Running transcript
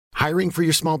Hiring for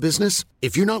your small business?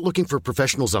 If you're not looking for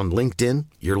professionals on LinkedIn,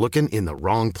 you're looking in the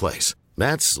wrong place.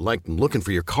 That's like looking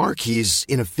for your car keys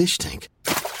in a fish tank.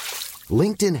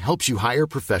 LinkedIn helps you hire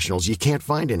professionals you can't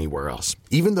find anywhere else,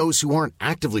 even those who aren't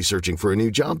actively searching for a new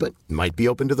job but might be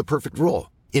open to the perfect role.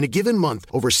 In a given month,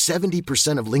 over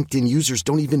 70% of LinkedIn users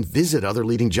don't even visit other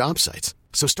leading job sites.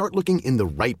 So start looking in the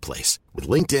right place. With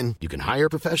LinkedIn, you can hire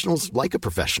professionals like a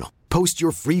professional. Post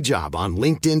your free job on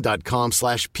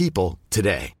linkedin.com/people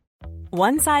today.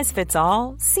 One size fits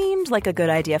all seemed like a good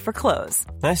idea for clothes.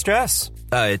 Nice dress.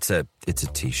 It's a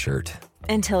t-shirt.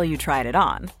 Until you tried it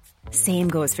on. Same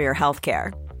goes for your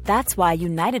healthcare. That's why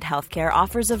United Healthcare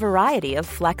offers a variety of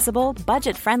flexible,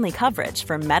 budget-friendly coverage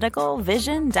for medical,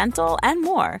 vision, dental, and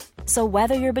more. So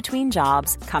whether you're between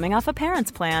jobs, coming off a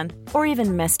parent's plan, or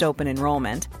even missed open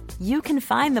enrollment, you can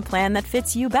find the plan that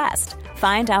fits you best.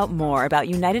 Find out more about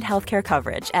United Healthcare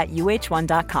coverage at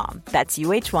uh1.com. That's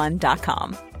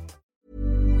uh1.com.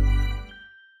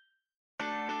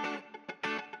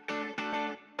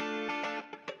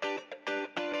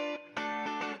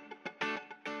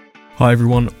 Hi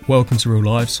everyone, welcome to Real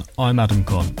Lives. I'm Adam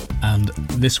Conn, and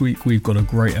this week we've got a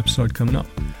great episode coming up.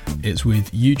 It's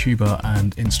with YouTuber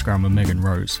and Instagrammer Megan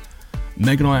Rose.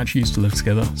 Meg and I actually used to live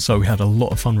together, so we had a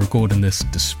lot of fun recording this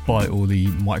despite all the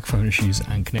microphone issues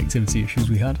and connectivity issues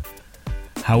we had.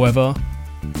 However,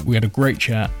 we had a great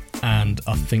chat and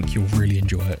I think you'll really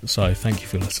enjoy it, so thank you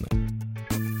for listening.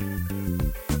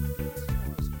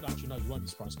 Actually, no, you won't be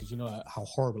surprised because you know how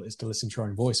horrible it is to listen to your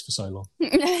own voice for so long.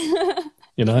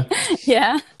 You know?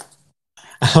 Yeah.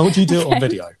 How would you do it on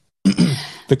video?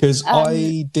 Because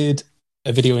I did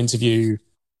a video interview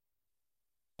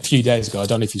a few days ago, I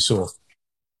don't know if you saw,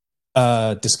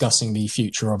 discussing the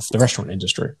future of the restaurant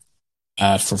industry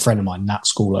for a friend of mine, Nat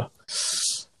Schooler.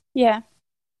 Yeah.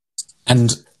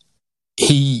 And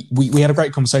we had a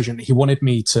great conversation. He wanted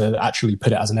me to actually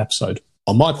put it as an episode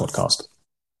on my podcast.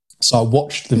 So I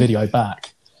watched the video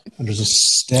back and was just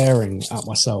staring at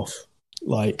myself.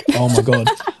 Like, oh my God,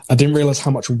 I didn't quite realize how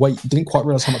much weight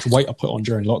I put on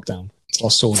during lockdown until I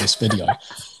saw this video.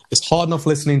 It's hard enough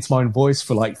listening to my own voice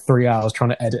for like 3 hours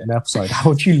trying to edit an episode. How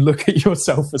would you look at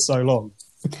yourself for so long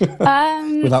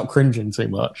without cringing too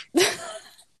much?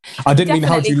 I didn't mean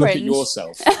how do you look at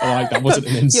yourself. Like, that wasn't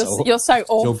an insult. You're so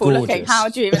awful looking. How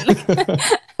do you even look?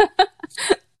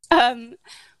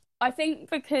 I think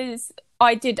because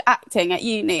I did acting at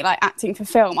uni, like acting for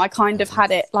film, I kind of had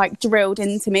it like drilled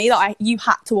into me that you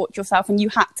had to watch yourself and you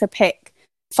had to pick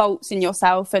faults in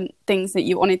yourself and things that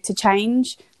you wanted to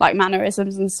change, like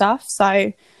mannerisms and stuff.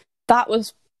 So that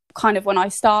was kind of when I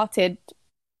started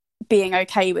being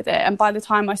okay with it. And by the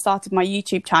time I started my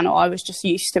YouTube channel, I was just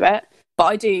used to it. But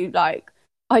I do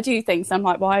things and I'm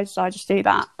like, why did I just do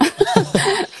that?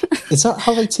 Is that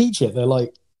how they teach it? They're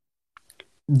like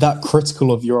that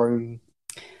critical of your own?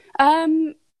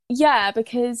 Yeah,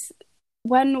 because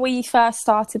when we first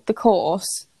started the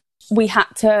course, we had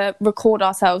to record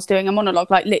ourselves doing a monologue,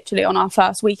 like literally on our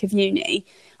first week of uni.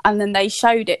 And then they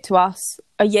showed it to us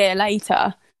a year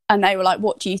later and they were like,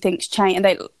 what do you think's changed? And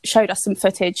they showed us some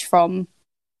footage from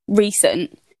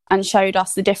recent and showed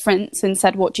us the difference and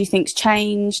said, what do you think's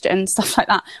changed and stuff like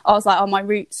that. I was like, oh, my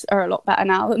roots are a lot better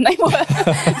now than they were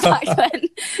back then.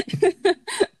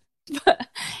 But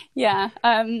yeah,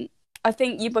 I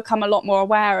think you become a lot more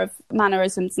aware of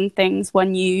mannerisms and things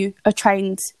when you are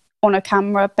trained on a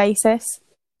camera basis.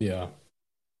 Yeah.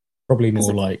 Probably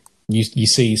more like you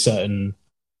see certain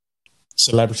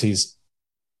celebrities,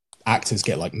 actors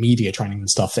get like media training and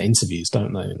stuff for interviews,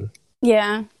 don't they? And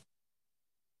yeah.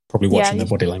 Probably watching their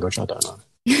body language, I don't know.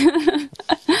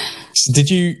 So did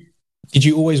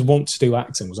you always want to do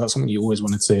acting? Was that something you always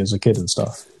wanted to do as a kid and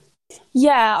stuff?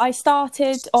 Yeah, I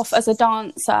started off as a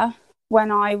dancer when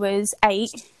I was 8.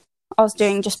 I was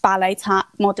doing just ballet, tap,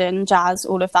 modern, jazz,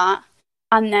 all of that.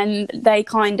 And then they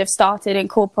kind of started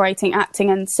incorporating acting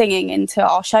and singing into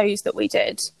our shows that we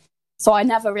did. So I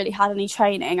never really had any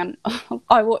training. And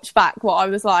I watched back what I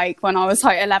was like when I was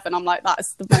like 11. I'm like,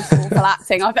 that's the most awful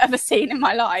acting I've ever seen in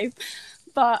my life.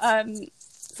 But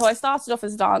so I started off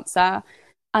as a dancer.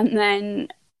 And then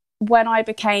when I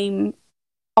became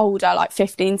older, like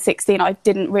 15, 16, I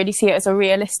didn't really see it as a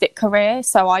realistic career.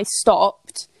 So I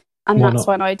stopped. And Why that's not?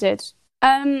 when I did.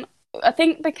 I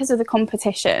think because of the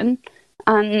competition.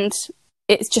 And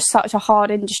it's just such a hard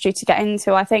industry to get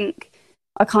into. I think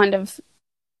I kind of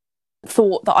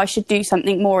thought that I should do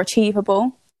something more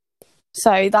achievable.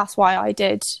 So that's why I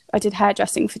did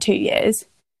hairdressing for 2 years.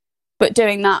 But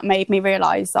doing that made me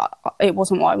realise that it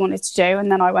wasn't what I wanted to do.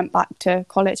 And then I went back to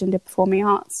college and did performing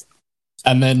arts.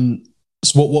 And then,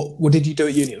 so what did you do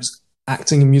at uni? It was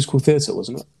acting and musical theatre,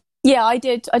 wasn't it? Yeah, I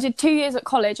did 2 years at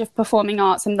college of performing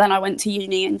arts, and then I went to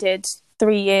uni and did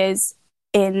 3 years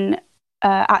in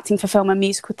acting for film and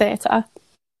musical theatre.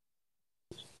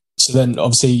 So then,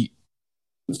 obviously,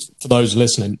 for those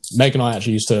listening, Meg and I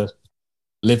actually used to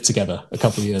live together a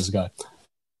couple of years ago.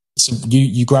 So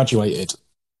you graduated,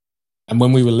 and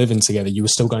when we were living together, you were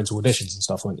still going to auditions and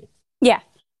stuff, weren't you? Yeah.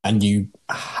 And you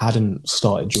hadn't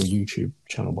started your YouTube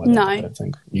channel by then, No. I don't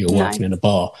think. You were working in a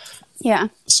bar. Yeah.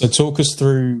 So talk us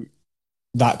through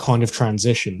that kind of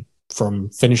transition from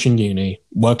finishing uni,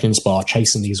 working in Spa,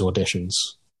 chasing these auditions,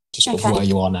 to sort of where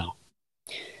you are now.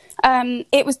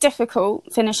 It was difficult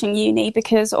finishing uni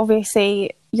because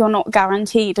obviously you're not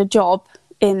guaranteed a job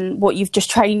in what you've just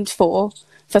trained for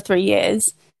 3 years.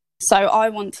 So I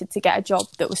wanted to get a job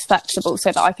that was flexible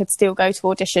so that I could still go to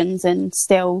auditions and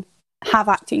still have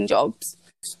acting jobs.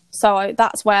 So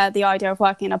that's where the idea of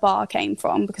working in a bar came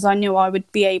from, because I knew I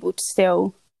would be able to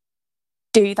still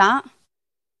do that.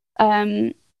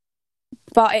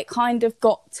 But it kind of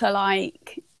got to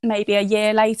like maybe a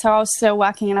year later, I was still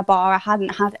working in a bar. I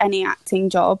hadn't had any acting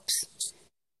jobs.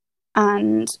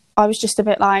 And I was just a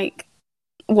bit like,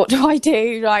 what do I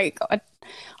do? Like,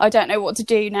 I don't know what to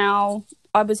do now.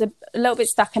 I was a little bit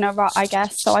stuck in a rut, I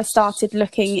guess. So I started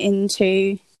looking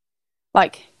into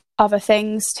like other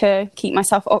things to keep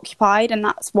myself occupied. And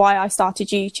that's why I started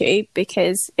YouTube,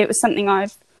 because it was something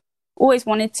I've always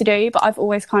wanted to do, but I've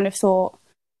always kind of thought,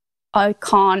 I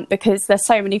can't, because there's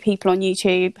so many people on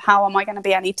YouTube. How am I going to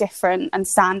be any different and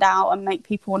stand out and make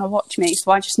people want to watch me?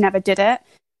 So I just never did it.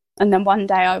 And then one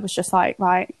day I was just like,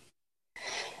 right,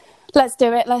 let's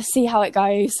do it. Let's see how it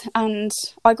goes. And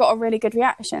I got a really good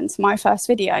reaction to my first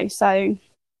video. So,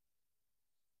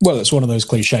 well, it's one of those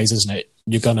cliches, isn't it?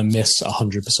 You're going to miss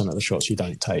 100% of the shots you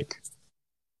don't take.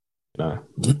 You know?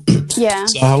 Yeah.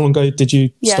 So how long ago did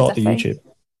you start definitely. the YouTube?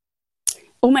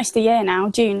 Almost a year now,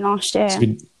 June last year.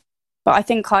 But I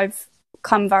think I've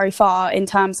come very far in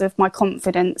terms of my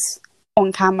confidence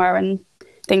on camera and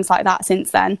things like that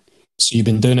since then. So you've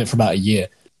been doing it for about a year.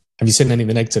 Have you seen any of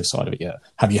the negative side of it yet?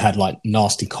 Have you had like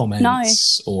nasty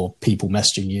comments or people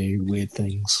messaging you, weird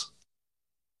things?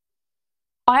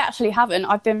 I actually haven't.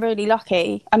 I've been really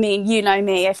lucky. I mean, you know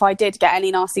me, if I did get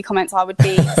any nasty comments, I would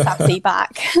be sassy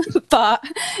back.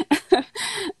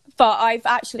 But I've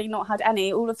actually not had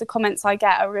any. All of the comments I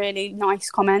get are really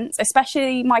nice comments,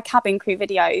 especially my cabin crew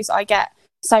videos. I get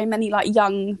so many like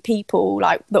young people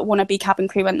like that want to be cabin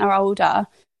crew when they're older.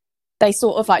 They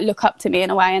sort of like look up to me in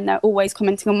a way, and they're always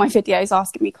commenting on my videos,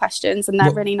 asking me questions, and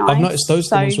they're really nice. I've noticed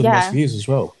those are the ones with the most views as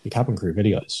well, the cabin crew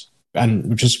videos,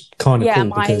 and which is kind of cool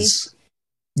because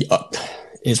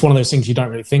it's one of those things you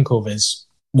don't really think of is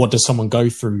what does someone go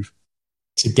through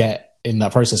to get in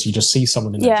that process. You just see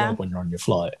someone in that job when you're on your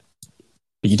flight,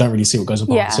 but you don't really see what goes on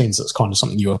behind the scenes. That's kind of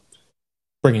something you're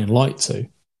bringing light to.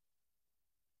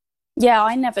 Yeah,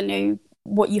 I never knew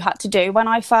what you had to do. When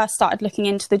I first started looking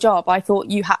into the job, I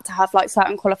thought you had to have like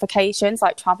certain qualifications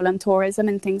like travel and tourism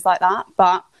and things like that.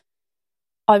 But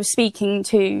I was speaking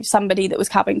to somebody that was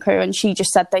cabin crew, and she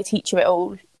just said they teach you it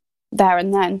all there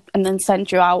and then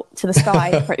send you out to the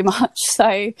sky pretty much.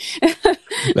 So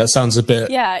that sounds a bit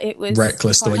it was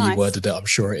reckless the way you worded it. I'm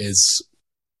sure it is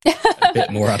a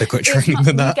bit more adequate training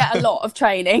than that. You get a lot of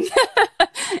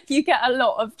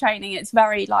training. It's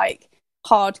very like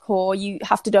hardcore. You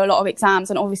have to do a lot of exams,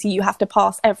 and obviously you have to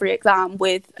pass every exam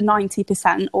with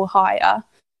 90% or higher,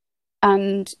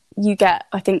 and you get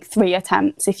I think 3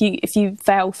 attempts. If you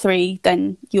fail 3,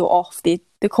 then you're off the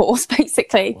course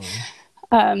basically. Wow.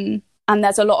 And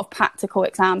there's a lot of practical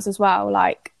exams as well,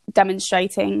 like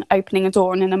demonstrating opening a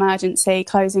door in an emergency,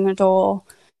 closing a door,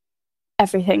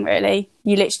 everything really.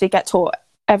 You literally get taught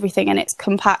everything, and it's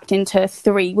compact into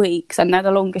 3 weeks, and they're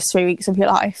the longest 3 weeks of your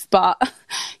life, but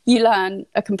you learn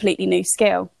a completely new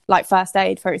skill, like first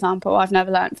aid, for example. I've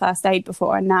never learned first aid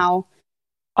before, and now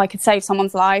I could save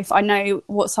someone's life. I know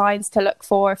what signs to look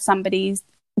for if somebody's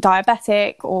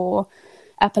diabetic or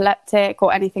epileptic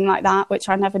or anything like that, which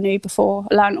I never knew before.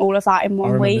 I learned all of that in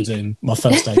 1 week. I remember doing my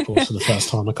first aid course for the first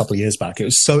time a couple of years back. It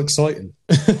was so exciting.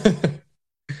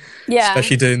 Yeah,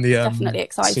 especially doing the definitely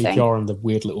exciting CPR and the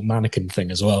weird little mannequin thing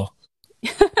as well.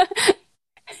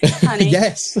 Honey.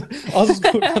 Yes, I was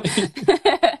called Honey.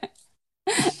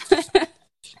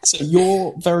 So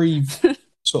you're very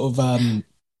sort of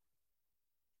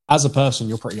as a person,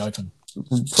 you're pretty much an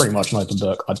open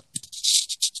book. I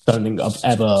don't think I've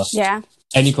ever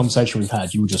any conversation we've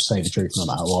had, you will just say the truth no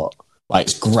matter what. Like,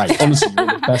 it's great. Honestly, you're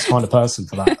the best kind of person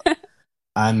for that.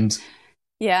 And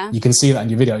you can see that in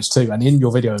your videos too. And in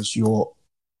your videos, you're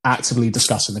actively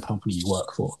discussing the company you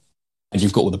work for. And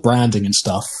you've got all the branding and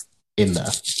stuff in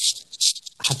there.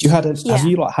 have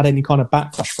you like had any kind of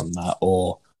backlash from that,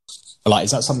 or like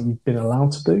is that something you've been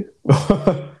allowed to do?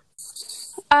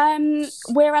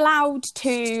 We're allowed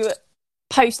to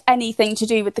post anything to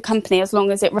do with the company as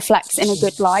long as it reflects in a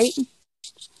good light.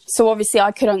 So obviously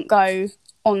I couldn't go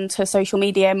onto social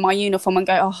media in my uniform and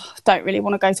go, oh, don't really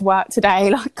want to go to work today,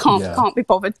 like can't be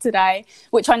bothered today,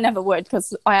 which I never would,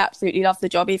 because I absolutely love the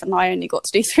job, even though I only got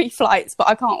to do 3 flights, but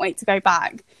I can't wait to go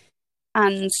back.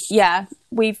 And yeah,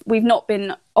 we've not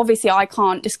been, obviously I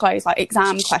can't disclose like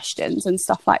exam questions and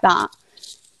stuff like that,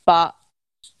 but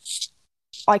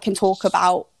I can talk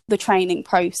about the training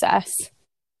process.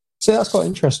 So that's quite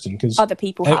interesting, because other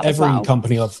people have as well. Every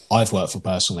company I've worked for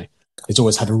personally, it's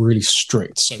always had a really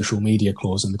strict social media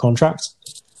clause in the contract,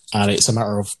 and it's a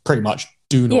matter of pretty much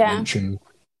do not mention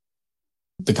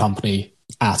the company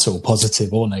at all,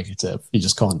 positive or negative. You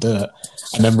just can't do it.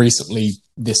 And then recently,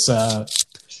 this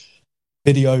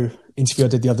video interview I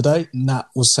did the other day, Nat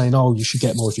was saying, oh, you should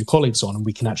get more of your colleagues on and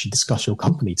we can actually discuss your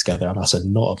company together. And I said,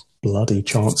 not a bloody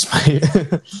chance, mate.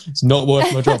 It's not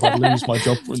worth my job. I'd lose my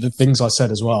job. The things I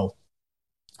said as well,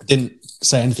 I didn't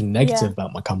say anything negative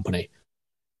about my company,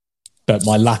 but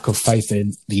my lack of faith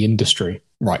in the industry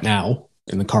right now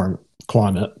in the current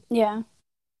climate, not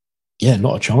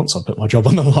a chance I'll put my job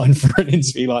on the line for an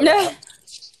interview like that.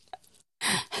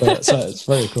 But, so it's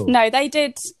very cool. No, they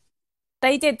did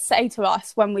say to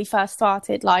us when we first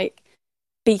started, like,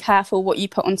 be careful what you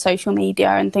put on social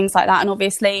media and things like that. And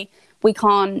obviously we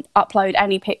can't upload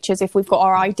any pictures if we've got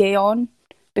our ID on,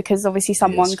 because obviously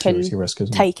someone can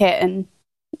take it and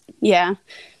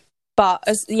but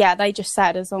they just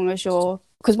said, as long as you're,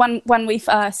 because when we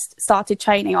first started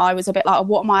training, I was a bit like,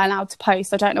 what am I allowed to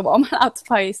post? I don't know what I'm allowed to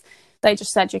post. They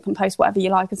just said you can post whatever you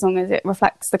like as long as it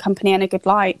reflects the company in a good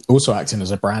light. Also acting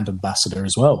as a brand ambassador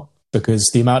as well, because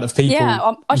the amount of people...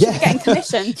 Yeah, I should be getting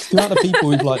commission. The amount of people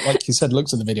who've, like you said,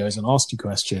 looked at the videos and asked you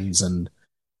questions and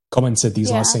commented these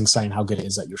nice things saying how good it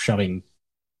is that you're showing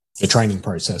the training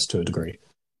process to a degree.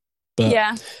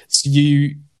 But so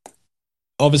you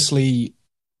obviously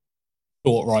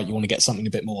thought, right, you want to get something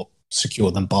a bit more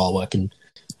secure than bar work. And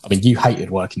I mean, you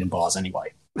hated working in bars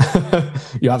anyway.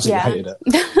 You absolutely hated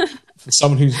it. For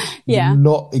someone who's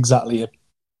not exactly I'm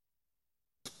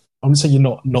going to say you're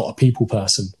not a people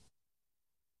person.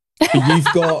 But you've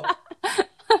got...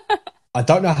 I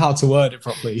don't know how to word it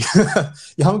properly.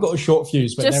 You haven't got a short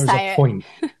fuse, but there is a point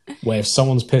where if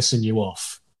someone's pissing you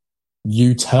off,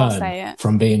 you turn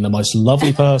from being the most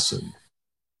lovely person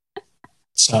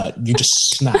to you just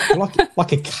snap. You're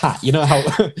like a cat. You know how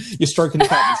you're stroking a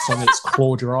cat with something that's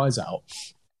clawed your eyes out?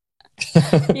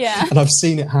 And I've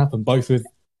seen it happen both with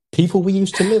people we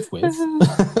used to live with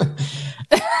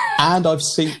and I've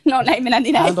seen... Not naming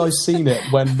any names. And I've seen it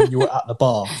when you were at the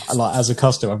bar, and like as a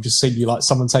customer, I've just seen you, like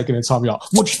someone taking their time, you're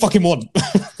like, what do you fucking want?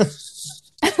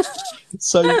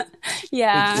 So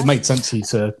it made sense to you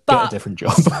to get a different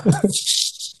job.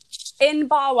 In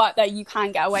bar work, though, you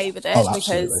can get away with it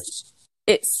because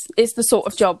it's the sort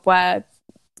of job where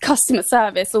customer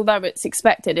service, although it's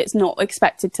expected, it's not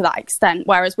expected to that extent.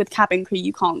 Whereas with cabin crew,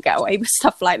 you can't get away with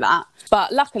stuff like that.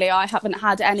 But luckily, I haven't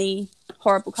had any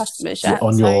horrible customers yet.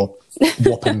 On your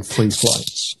whopping 3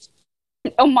 flights.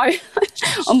 On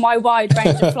my wide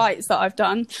range of flights that I've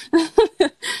done.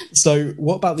 So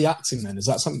what about the acting then? Is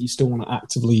that something you still want to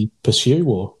actively pursue,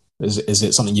 or is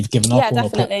it something you've given up on or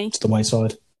put to the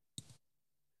wayside?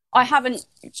 I haven't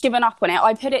given up on it.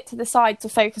 I put it to the side to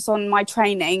focus on my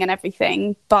training and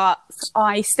everything, but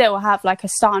I still have like a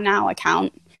Star Now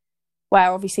account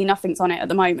where obviously nothing's on it at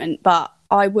the moment, but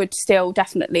I would still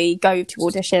definitely go to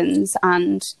auditions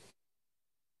and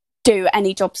do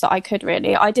any jobs that I could,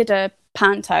 really. I did a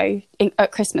panto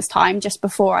at Christmas time just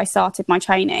before I started my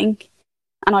training,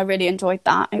 and I really enjoyed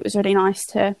that. It was really nice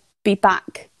to be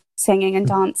back singing and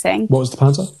dancing. What was the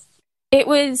panto? It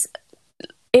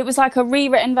was like a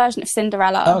rewritten version of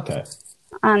Cinderella. Oh, okay.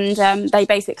 And they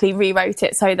basically rewrote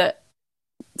it so that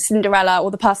Cinderella,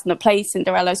 or the person that plays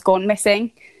Cinderella, has gone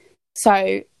missing.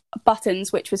 So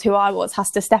Buttons, which was who I was,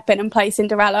 has to step in and play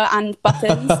Cinderella and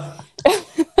Buttons.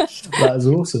 That is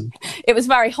awesome. It was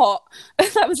very hot.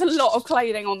 There was a lot of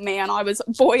clothing on me and I was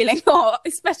boiling hot,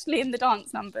 especially in the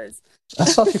dance numbers.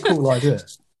 That's such a cool idea.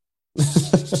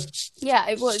 Yeah,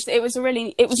 it was. It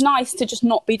was nice to just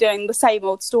not be doing the same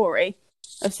old story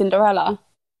of Cinderella.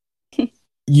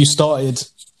 You started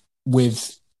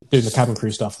with doing the cabin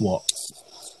crew stuff,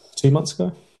 2 months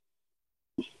ago?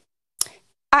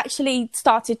 Actually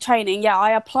started training,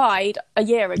 I applied a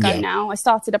year ago now. I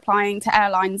started applying to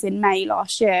airlines in May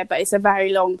last year, but it's a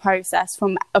very long process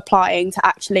from applying to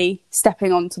actually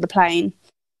stepping onto the plane,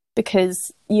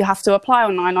 because you have to apply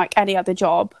online like any other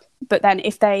job, but then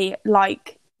if they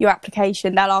like your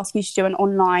application, they'll ask you to do an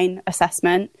online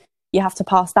assessment. You have to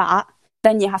pass that.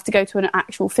 Then you have to go to an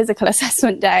actual physical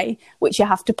assessment day, which you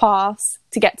have to pass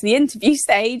to get to the interview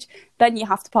stage. Then you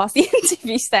have to pass the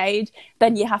interview stage.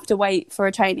 Then you have to wait for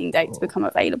a training date to become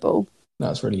available.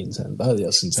 That's really intense.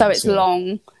 That's intense. So it's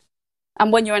long.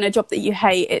 And when you're in a job that you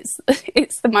hate,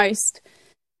 it's the most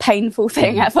painful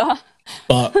thing ever.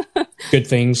 But good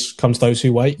things come to those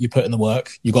who wait. You put in the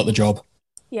work. You got the job.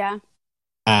 Yeah.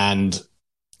 And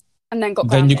then got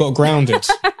grounded. Then you got grounded.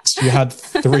 So you had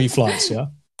 3 flights, yeah?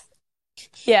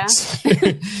 Yeah.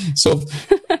 So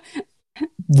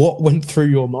what went through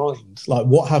your mind? Like,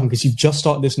 what happened? Because you've just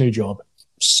started this new job.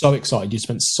 So excited. You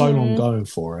spent so long going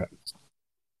for it.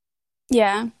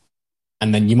 Yeah.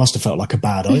 And then you must have felt like a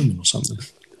bad omen or something.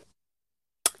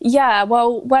 Yeah,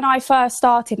 well, when I first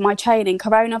started my training,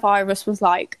 coronavirus was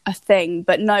like a thing,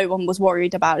 but no one was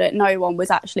worried about it. No one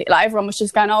was actually, like, everyone was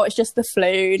just going, oh, it's just the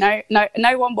flu.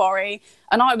 No one worry.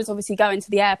 And I was obviously going to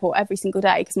the airport every single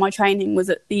day because my training was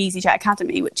at the EasyJet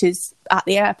Academy, which is at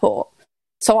the airport.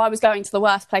 So I was going to the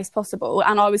worst place possible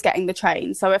and I was getting the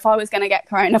train. So if I was going to get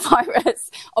coronavirus,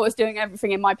 I was doing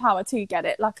everything in my power to get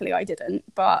it. Luckily, I didn't.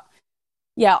 But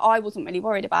yeah, I wasn't really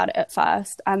worried about it at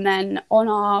first. And then on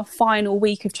our final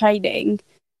week of training,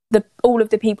 all of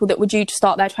the people that were due to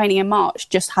start their training in March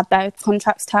just had their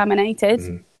contracts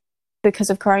terminated because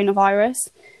of coronavirus.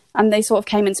 And they sort of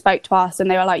came and spoke to us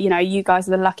and they were like, you know, you guys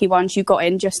are the lucky ones. You got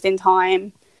in just in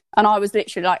time. And I was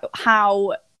literally like,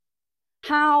 how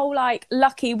like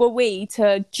lucky were we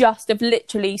to just have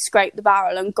literally scraped the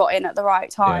barrel and got in at the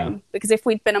right time? Yeah. Because if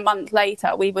we'd been a month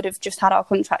later, we would have just had our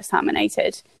contracts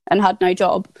terminated and had no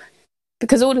job.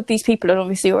 Because all of these people had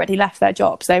obviously already left their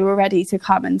jobs. They were ready to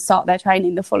come and start their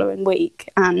training the following week.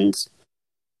 And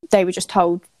they were just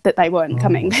told that they weren't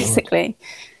coming, basically.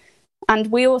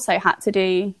 And we also had to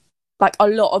do like a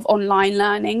lot of online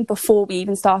learning before we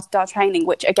even started our training,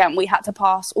 which again, we had to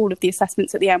pass all of the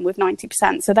assessments at the end with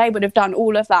 90%. So they would have done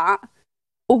all of that,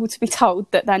 all to be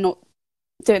told that they're not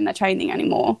doing their training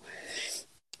anymore.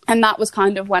 And that was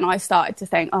kind of when I started to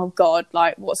think, oh God,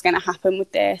 like what's going to happen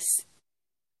with this?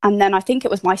 And then I think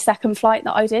it was my second flight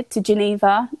that I did to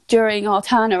Geneva. During our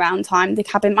turnaround time, the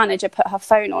cabin manager put her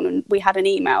phone on and we had an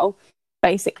email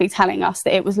basically telling us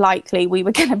that it was likely we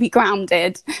were going to be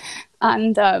grounded.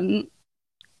 And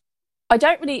I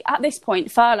don't really, at this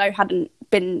point, furlough hadn't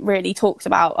been really talked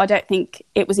about. I don't think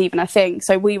it was even a thing.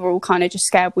 So we were all kind of just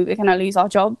scared we were going to lose our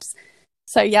jobs.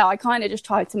 So yeah, I kind of just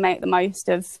tried to make the most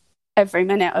of every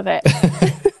minute of it.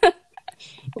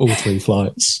 All 3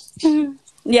 flights.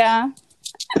 Yeah.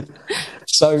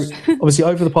 So obviously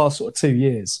over the past sort of 2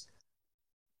 years,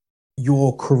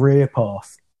 your career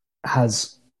path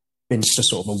has been just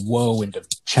sort of a whirlwind of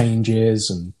changes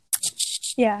and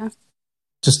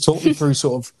just talk me through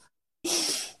sort of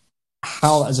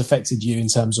how that has affected you in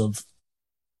terms of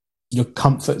your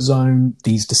comfort zone,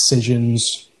 these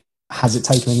decisions. Has it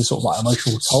taken any sort of like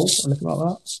emotional toll or anything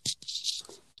like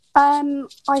that?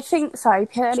 I think so,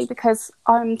 purely because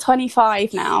I'm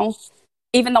 25 now.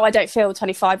 Even though I don't feel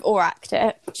 25 or act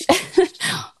it,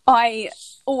 I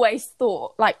always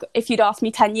thought, like, if you'd asked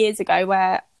me 10 years ago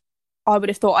where I would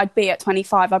have thought I'd be at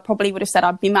 25, I probably would have said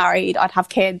I'd be married, I'd have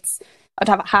kids, I'd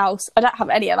have a house. I don't have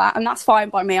any of that, and that's fine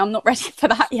by me. I'm not ready for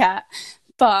that yet.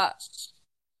 But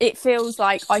it feels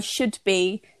like I should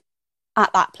be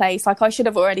at that place. Like, I should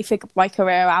have already figured my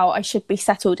career out. I should be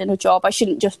settled in a job. I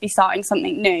shouldn't just be starting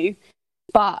something new.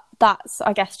 But that's,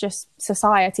 I guess, just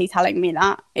society telling me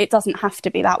that. It doesn't have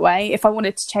to be that way. If I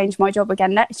wanted to change my job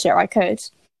again next year, I could.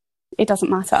 It doesn't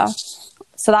matter.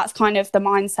 So that's kind of the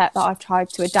mindset that I've tried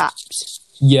to adapt.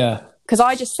 Yeah. Because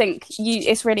I just think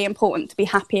it's really important to be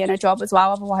happy in a job as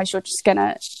well. Otherwise, you're just going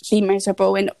to be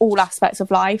miserable in all aspects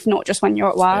of life, not just when you're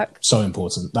at work. Yeah, so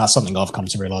important. That's something I've come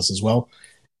to realise as well,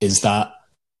 is that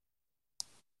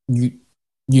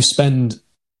you spend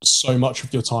so much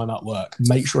of your time at work.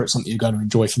 Make sure it's something you're going to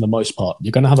enjoy for the most part.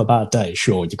 You're going to have a bad day,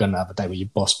 sure. You're going to have a day where your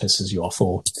boss pisses you off,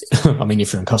 or I mean,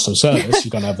 if you're in customer service,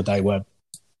 you're going to have a day where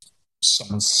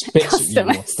someone spits at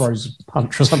you or throws a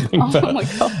punch or something. Oh my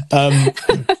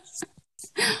God.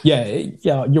 Yeah,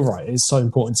 you're right. It's so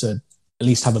important to at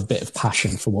least have a bit of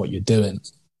passion for what you're doing.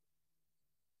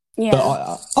 Yeah.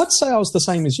 But I'd say I was the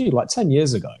same as you, like 10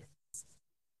 years ago.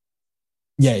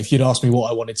 Yeah, if you'd asked me what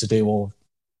I wanted to do or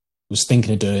was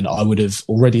thinking of doing, I would have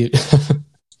already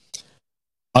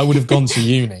I would have gone to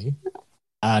uni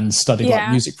and studied like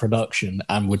music production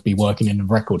and would be working in a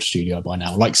record studio by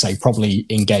now. Like, say, probably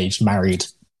engaged, married,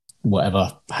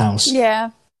 whatever, house.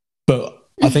 Yeah. But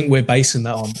I think we're basing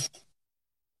that on,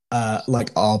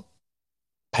 like, our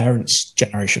parents'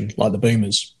 generation, like the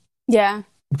boomers. Yeah.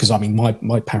 Because, I mean,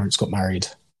 my parents got married,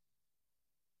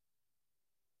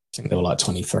 I think they were like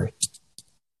 23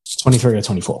 or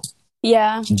 24.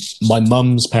 Yeah. My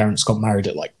mum's parents got married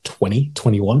at like 20,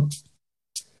 21.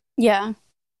 Yeah.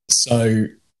 So,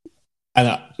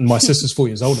 and my sister's 4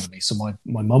 years older than me. So my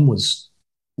mum was,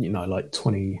 like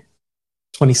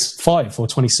 25 or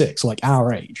 26, like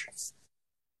our age,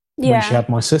 when she had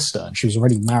my sister, and she was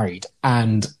already married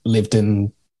and lived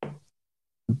in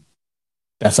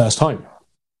their first home.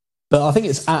 But I think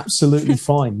it's absolutely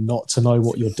fine not to know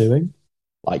what you're doing.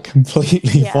 Like,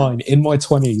 completely fine. In my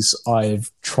 20s,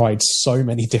 I've tried so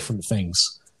many different things.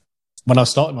 When I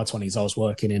started my 20s, I was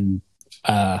working in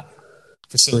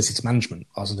facilities management.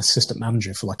 I was an assistant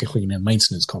manager for like a cleaning and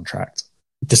maintenance contract.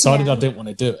 Decided I didn't want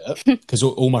to do it because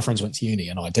all my friends went to uni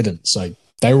and I didn't. So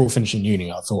they were all finishing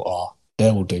uni. I thought,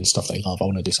 they're all doing stuff they love. I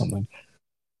want to do something.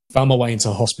 Found my way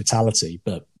into hospitality.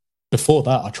 But before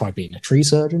that, I tried being a tree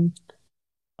surgeon.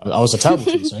 I was a terrible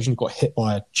tree surgeon. Got hit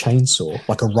by a chainsaw,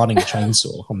 like a running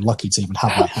chainsaw. I'm lucky to even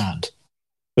have my hand.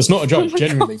 It's not a joke,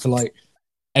 genuinely, for like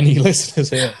any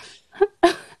listeners here.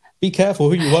 Be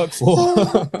careful who you work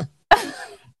for.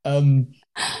 I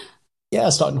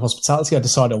started in hospitality. I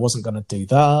decided I wasn't going to do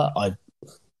that. I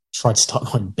tried to start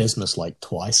my own business like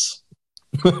twice.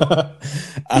 I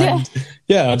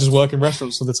just work in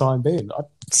restaurants for the time being. I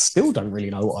still don't really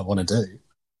know what I want to do,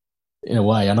 in a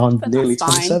way, and I'm nearly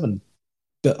 27.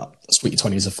 But that's what your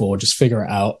 20s are for. Just figure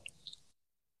it out.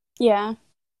 Yeah.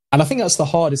 And I think that's the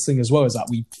hardest thing as well, is that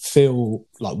we feel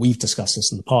like, we've discussed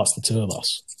this in the past, the two of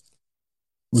us.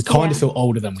 We kind of feel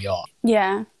older than we are.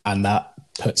 Yeah. And that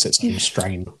puts its own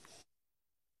strain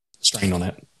on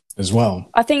it as well.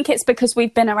 I think it's because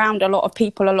we've been around a lot of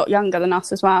people a lot younger than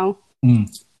us as well.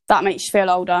 That makes you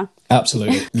feel older.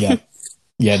 Absolutely. Yeah.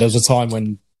 Yeah, there was a time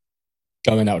when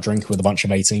going out drinking with a bunch of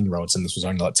 18-year-olds, and this was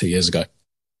only like 2 years ago.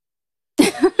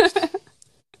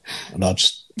 And I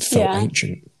just felt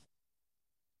ancient.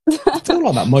 I feel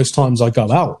like that most times I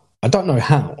go out. I don't know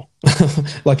how.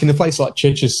 Like in a place like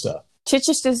Chichester.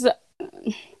 Chichester's,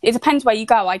 it depends where you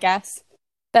go, I guess.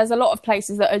 There's a lot of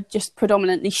places that are just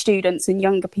predominantly students and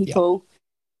younger people. Yeah.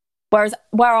 Whereas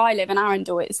where I live in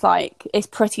Arundel, it's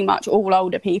pretty much all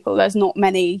older people. There's not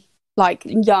many like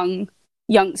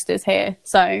youngsters here.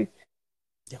 So,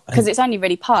 because it's only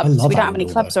really pubs. We don't have any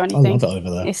clubs or anything. I love it over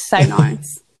there. It's so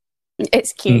nice.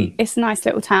 It's cute. It's a nice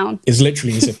little town. It's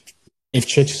literally as if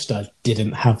Chichester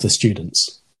didn't have the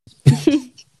students.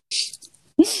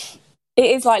 It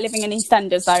is like living in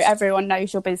EastEnders, though. Everyone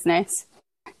knows your business.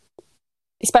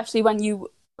 Especially when you...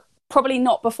 Probably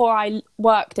not before I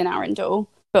worked in Arundel,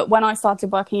 but when I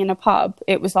started working in a pub,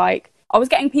 it was like... I was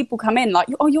getting people come in like,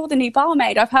 oh, you're the new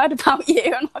barmaid. I've heard about you.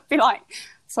 And I'd be like,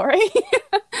 sorry.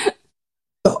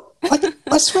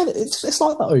 I swear that it's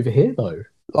like that over here, though.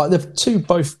 Like, they're two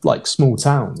both like small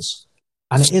towns,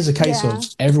 and it is a case of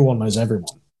everyone knows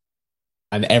everyone,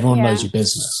 and everyone knows your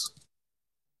business.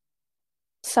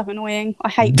 So annoying. I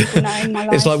hate people knowing my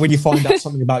life. It's like when you find out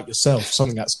something about yourself,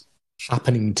 something that's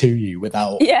happening to you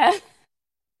without,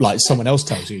 like someone else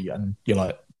tells you, and you're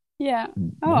like,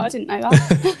 oh, I didn't know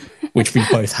that. Which we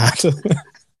both had.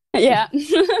 Yeah.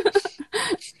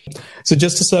 So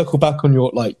just to circle back on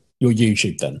your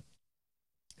YouTube then.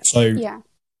 So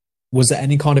was there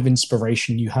any kind of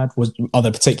inspiration you had? Are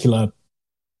there particular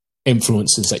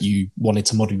influences that you wanted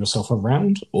to model yourself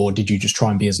around, or did you just try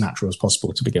and be as natural as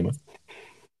possible to begin with?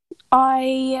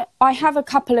 I have a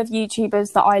couple of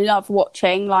YouTubers that I love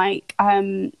watching, like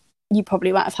you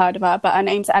probably won't have heard of her, but her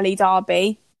name's Ellie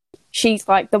Darby. She's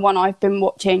like the one I've been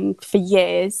watching for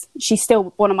years. She's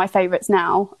still one of my favourites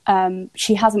now.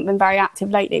 She hasn't been very active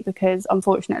lately because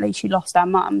unfortunately she lost her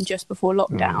mum just before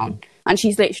lockdown, and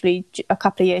she's literally a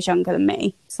couple of years younger than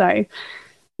me. So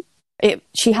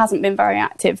she hasn't been very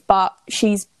active, but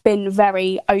she's been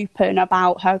very open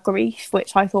about her grief,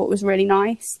 which I thought was really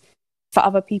nice for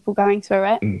other people going through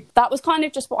it. That was kind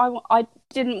of just what I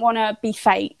didn't want to be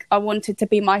fake. I wanted to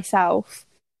be myself,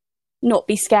 not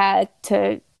be scared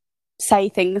to say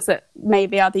things that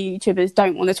maybe other YouTubers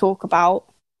don't want to talk about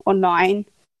online.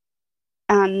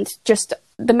 And just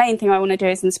the main thing I want to do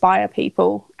is inspire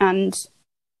people. And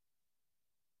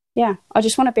I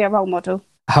just want to be a role model.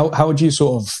 How would you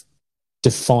sort of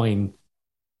define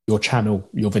your channel,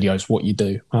 your videos, what you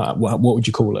do? What would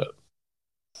you call it?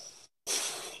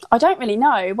 I don't really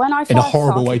know. When I first in a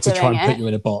horrible way to try and put it, you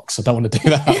in a box. I don't want to do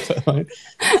that.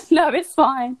 No, it's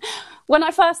fine. When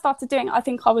I first started doing it, I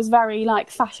think I was very like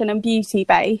fashion and beauty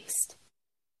based.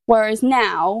 Whereas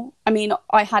now, I mean,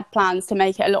 I had plans to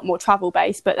make it a lot more travel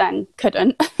based, but then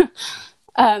couldn't.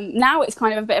 Now it's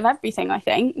kind of a bit of everything, I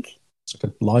think. It's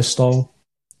like a lifestyle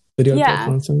video Yeah. blog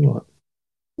kind of thing? Like,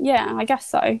 Yeah, I guess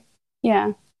so.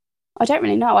 Yeah. I don't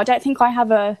really know. I don't think I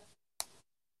have a...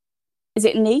 Is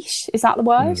it niche? Is that the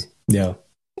word? yeah.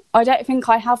 I don't think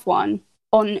I have one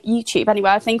on YouTube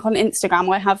anyway. I think on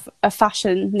Instagram I have a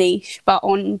fashion niche, but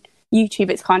on YouTube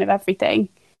it's kind of everything.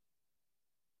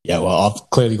 Yeah, well, I've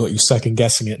clearly got you second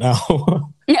guessing it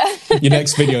now. Yeah. Your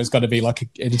next video is going to be like an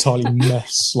entirely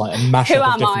mess, like a mashup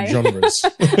of different genres.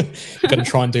 You're going to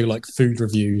try and do like food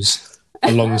reviews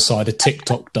alongside a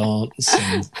TikTok dance.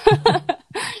 And...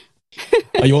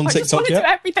 Are you on I TikTok just want to do yet?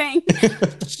 everything.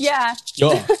 Yeah.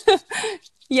 Yeah.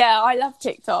 Yeah, I love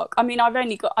TikTok. I mean, I've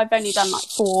only done like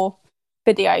 4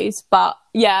 videos, but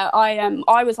yeah,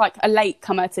 I was like a late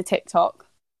comer to TikTok.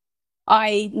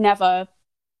 I never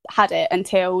had it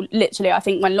until literally, I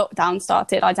think when lockdown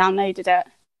started, I downloaded it.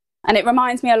 And it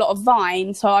reminds me a lot of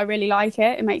Vine, so I really like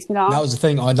it. It makes me laugh. That was the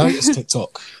thing. I noticed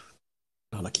TikTok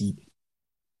like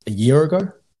a year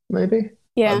ago, maybe.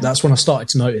 Yeah. That's when I started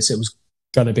to notice it was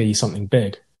going to be something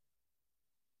big.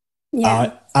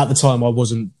 Yeah. At the time, I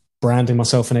wasn't branding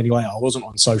myself in any way. I wasn't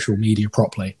on social media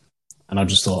properly. And I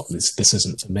just thought, this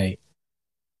isn't for me.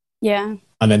 Yeah.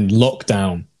 And then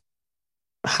lockdown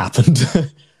happened.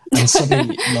 And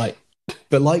suddenly, like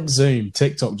Zoom,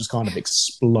 TikTok just kind of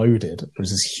exploded. It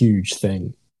was this huge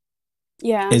thing.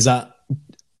 Yeah. Is that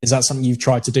something you've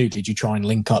tried to do? Did you try and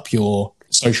link up your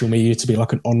social media to be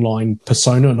like an online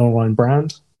persona, an online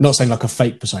brand? Not saying like a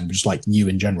fake persona, but just like you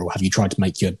in general. Have you tried to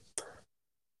make your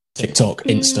TikTok,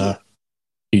 Insta,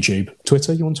 YouTube,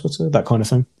 Twitter? You on Twitter? That kind of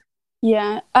thing?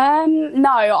 Yeah. No,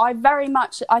 I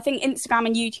think Instagram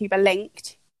and YouTube are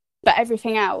linked, but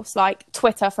everything else, like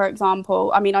Twitter, for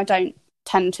example, I mean, I don't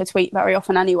tend to tweet very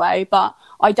often anyway, but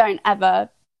I don't ever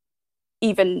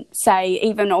even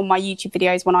on my YouTube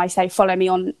videos, when I say follow me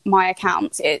on my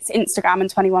accounts, it's Instagram and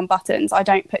 21 Buttons. I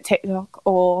don't put TikTok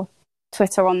or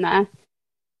Twitter on there.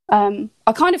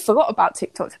 I kind of forgot about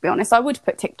TikTok, to be honest. I would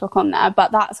put TikTok on there,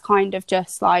 but that's kind of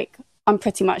just like, I'm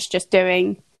pretty much just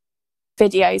doing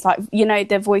videos, like, you know,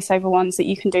 the voiceover ones that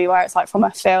you can do where it's like from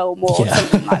a film or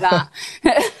something like that.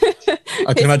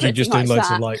 I can imagine just doing loads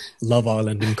of like Love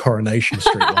Island and Coronation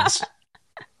Street ones.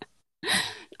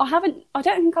 I don't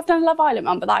think I've done a Love Island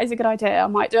one, but that is a good idea. I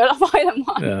might do a Love Island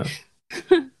one. Yeah.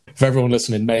 For everyone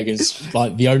listening, Meg is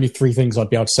like, the only 3 things I'd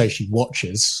be able to say she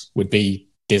watches would be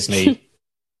Disney,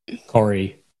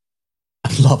 Corrie,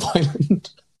 and Love Island.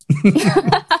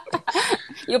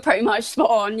 You're pretty much spot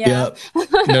on, yeah.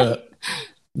 Yeah.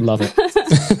 Love it.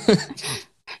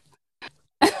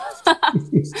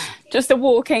 Just a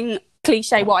walking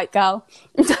cliche white girl.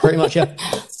 Pretty much, yeah.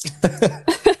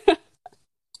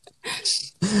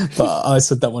 But I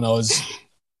said that when I was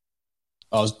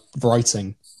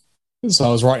writing. So I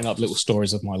was writing up little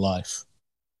stories of my life.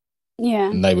 Yeah.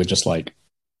 And they were just like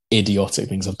idiotic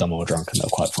things I've done while drunk, and they were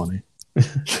quite funny.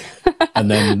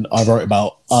 And then I wrote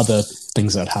about other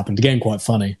things that had happened, again quite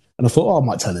funny. And I thought, I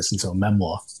might turn this into a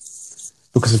memoir.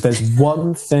 Because if there's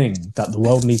one thing that the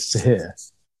world needs to hear,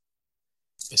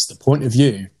 it's the point of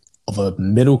view of a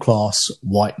middle-class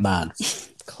white man,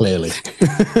 clearly.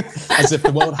 As if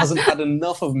the world hasn't had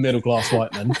enough of middle-class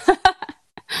white men.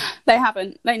 They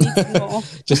haven't. They need some more.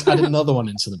 Just add another one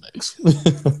into the mix.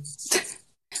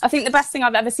 I think the best thing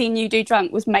I've ever seen you do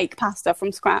drunk was make pasta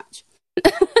from scratch.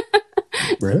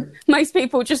 Really? Most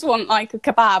people just want like a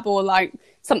kebab or like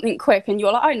something quick, and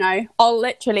you're like, oh no, I'll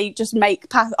literally just make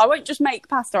pasta. I won't just make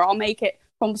pasta, I'll make it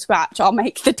from scratch. I'll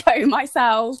make the dough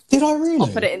myself. Did I really? I'll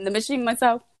put it in the machine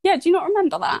myself. Yeah, do you not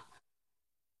remember that?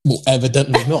 Well,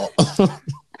 evidently not.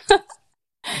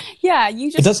 Yeah, you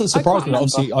just... It doesn't surprise me. Remember.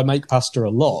 Obviously, I make pasta a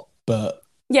lot, but...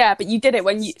 Yeah, but you did it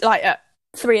when you, like, at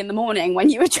 3 a.m. when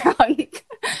you were drunk.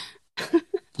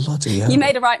 Bloody hell. You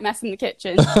made a right mess in the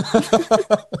kitchen.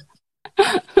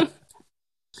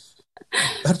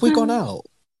 Had we gone out?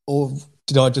 Or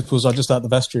was I just at the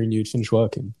vestry and you'd finished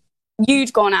working?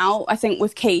 You'd gone out, I think,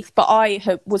 with Keith, but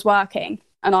I was working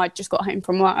and I'd just got home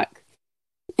from work.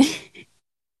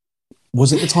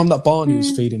 Was it the time that Barney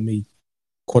was feeding me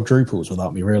quadruples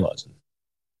without me realising?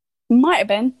 Might have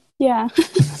been, yeah.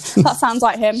 That sounds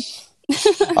like him.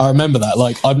 I remember that.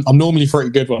 Like, I'm normally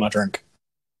pretty good when I drink.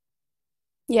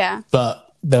 Yeah.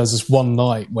 But there was this one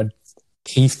night when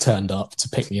Keith turned up to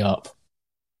pick me up.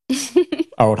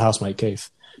 Our old housemate Keith.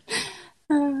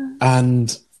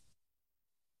 And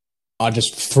I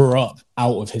just threw up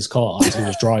out of his car as he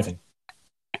was driving.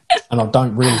 And I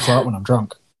don't really throw up when I'm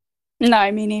drunk.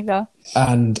 No, me neither.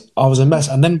 And I was a mess.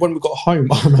 And then when we got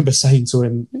home, I remember saying to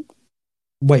him,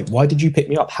 wait, why did you pick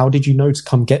me up? How did you know to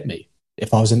come get me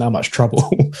if I was in that much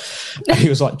trouble? And he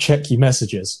was like, check your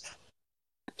messages.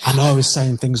 And I was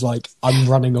saying things like, I'm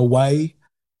running away.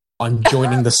 I'm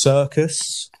joining the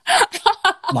circus.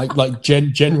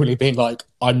 Generally being like,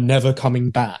 I'm never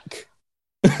coming back.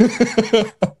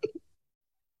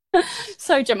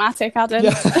 So dramatic, Adam.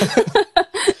 Yeah.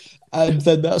 And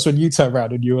then that's when you turn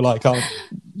around and you were like, oh,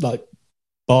 like,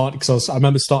 Barney, because I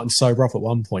remember starting to sober up at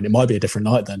one point. It might be a different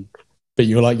night then. But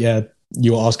you were like, yeah,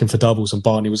 you were asking for doubles and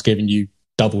Barney was giving you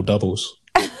doubles.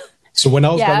 So when I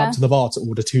was going up to the bar to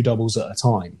order 2 doubles at a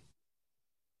time,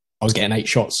 I was getting 8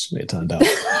 shots, it turned out.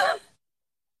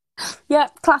 Yeah,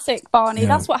 classic Barney. Yeah.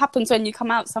 That's what happens when you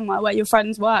come out somewhere where your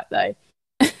friends work, though.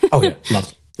 Oh, yeah,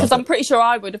 love Because I'm pretty sure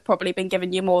I would have probably been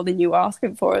giving you more than you were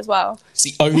asking for as well. It's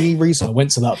the only reason I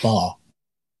went to that bar.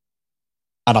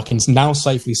 And I can now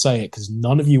safely say it because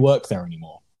none of you work there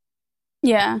anymore.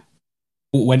 Yeah.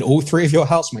 When all 3 of your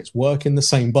housemates work in the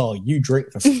same bar, you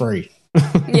drink for free.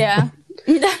 Yeah.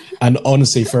 And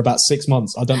honestly, for about 6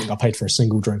 months, I don't think I paid for a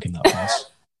single drink in that place.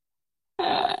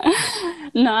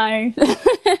 No.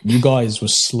 You guys were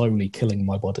slowly killing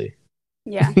my body.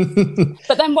 Yeah.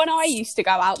 But then when I used to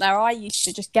go out there, I used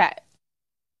to just get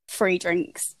free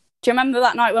drinks. Do you remember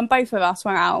that night when both of us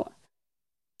were out?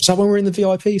 Was that when we were in the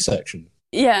VIP section?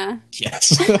 Yeah.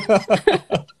 Yes.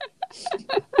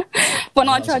 When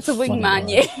I tried to wingman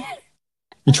you.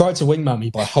 You tried to wingman me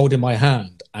by holding my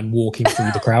hand and walking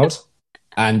through the crowd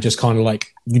and just kind of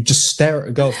like, you just stare at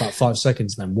a girl for about 5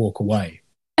 seconds and then walk away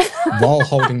while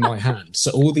holding my hand.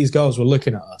 So all these girls were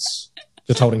looking at us,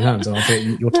 just holding hands, and I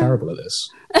thought, you're terrible at this.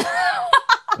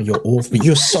 You're awful.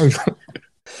 You're so...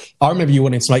 I remember you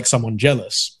wanting to make someone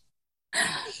jealous.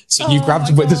 So you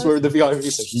grabbed, when this were in the VIP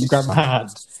section, you grabbed my hand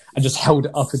and just held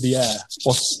it up in the air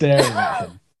while staring at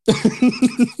him.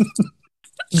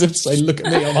 Just say, look at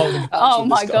me, I'm holding hands. Oh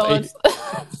my God.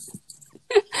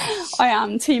 I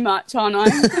am too much, aren't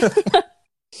I?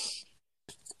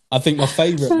 I think my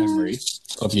favourite memory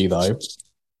of you, though,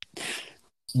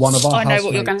 one of our I know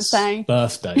what you're housemates'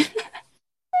 going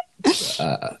to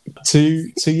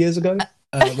say. 2 years ago,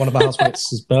 one of our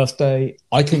housemates' birthday,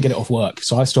 I couldn't get it off work,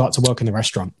 so I still had to work in the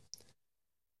restaurant.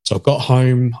 So I got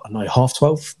home, I don't know,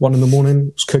 12:30, 1 in the morning,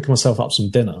 was cooking myself up some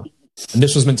dinner. And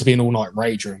this was meant to be an all-night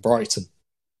rager in Brighton.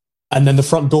 And then the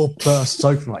front door bursts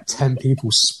open, like 10 people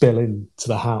spill into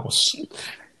the house.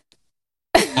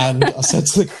 And I said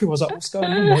to the crew, I was like, what's going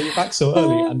on? Why are you back so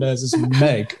early? And there's this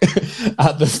Meg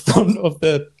at the front of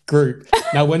the group.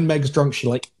 Now, when Meg's drunk, she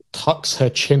like tucks her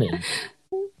chin in.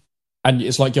 And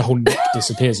it's like your whole neck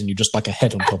disappears and you're just like a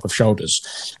head on top of shoulders.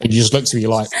 And you just look to me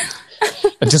like,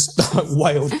 and just like,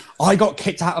 wailed, I got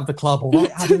kicked out of the club, all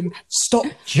right, Adam? Stop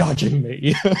judging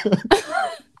me.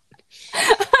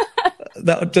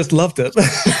 I just loved it.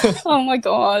 Oh my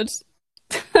God.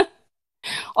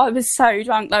 I was so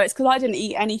drunk though. It's because I didn't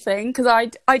eat anything, because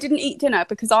I didn't eat dinner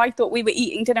because I thought we were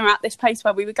eating dinner at this place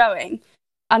where we were going,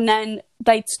 and then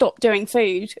they'd stopped doing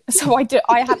food, so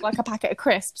I had like a packet of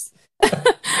crisps.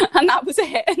 And that was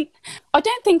it. And I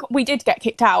don't think we did get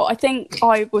kicked out. I think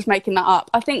I was making that up.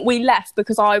 I think we left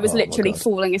because I was literally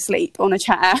falling asleep on a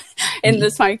chair in the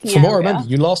smoking area. From what I remember,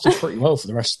 you lasted pretty well for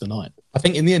the rest of the night. I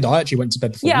think in the end, I actually went to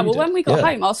bed before you did. When we got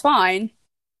home, I was fine.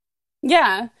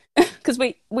 Yeah, because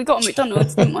we got a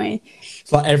McDonald's, didn't we?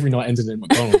 It's like every night ended in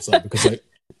McDonald's, though, because like,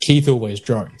 Keith always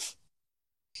drove.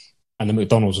 And the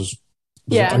McDonald's was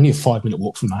like only a 5-minute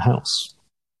walk from our house.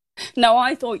 No,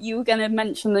 I thought you were going to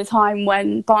mention the time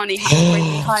when Barney had to bring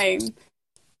me home.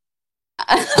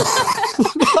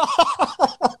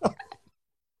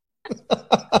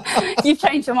 You've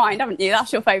changed your mind, haven't you?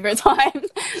 That's your favourite time.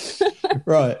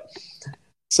 Right.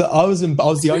 So I was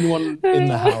the only one in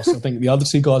the house. I think the other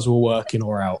 2 guys were working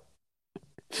or out.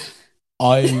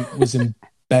 I was in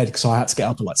bed because I had to get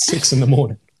up at like 6 in the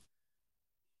morning.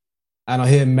 And I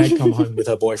hear Meg come home with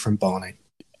her boyfriend Barney.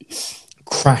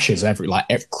 Crashes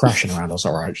crashing around. I was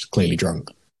like, right, she's clearly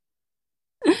drunk.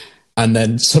 And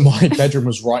then, so my bedroom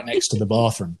was right next to the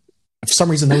bathroom. And for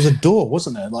some reason, there was a door,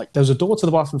 wasn't there? Like, there was a door to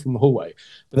the bathroom from the hallway,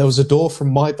 but there was a door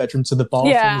from my bedroom to the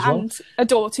bathroom as well. And a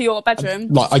door to your bedroom.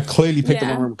 And, like, I clearly picked the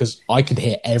wrong room because I could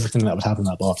hear everything that would happen in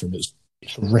that bathroom. It was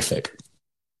horrific.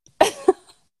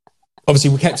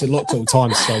 Obviously, we kept it locked all the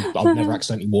time, so I'd never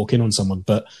accidentally walk in on someone.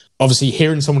 But obviously,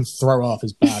 hearing someone throw up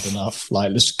is bad enough.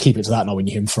 Like, let's keep it to that, not when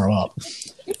you hear him throw up.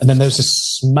 And then there's this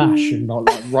smash and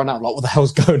like run out, like, what the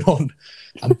hell's going on?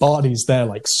 And Barney's there,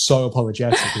 like, so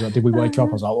apologetic. He's like, did we wake up?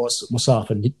 I was like, what's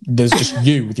up? And there's just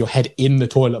you with your head in the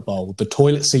toilet bowl. The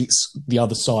toilet seat's the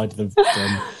other side of the...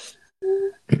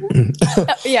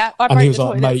 Yeah, I and he was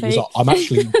like, mate, he was like, I'm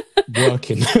actually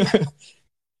working.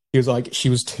 He was like, she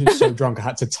was so drunk, I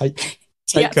had to take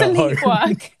her home.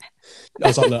 Work. I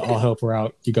was like, look, I'll help her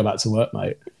out. You go back to work,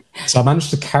 mate. So I managed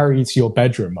to carry you to your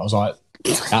bedroom. I was like,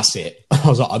 That's it. I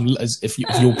was like, if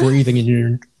you're breathing and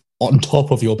you're on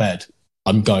top of your bed,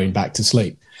 I'm going back to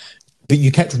sleep. But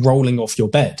you kept rolling off your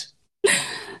bed,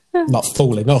 like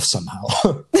falling off somehow.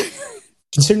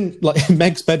 Considering, like,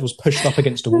 Meg's bed was pushed up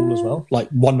against a wall as well. Like,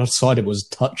 one side it was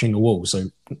touching a wall. So,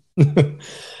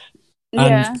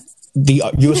 Yeah.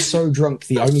 You were so drunk.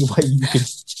 The only way you could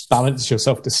balance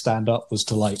yourself to stand up was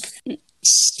to like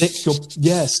stick your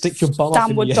bum up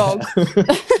in Downward the dog. air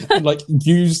and like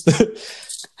use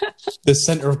the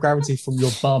center of gravity from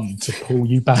your bum to pull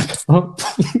you back up.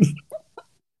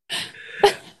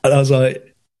 And I was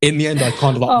like, in the end, I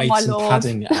kind of like made some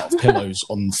padding out of pillows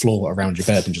on the floor around your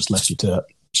bed and just left you to it.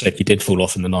 So if you did fall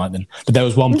off in the night, then. But there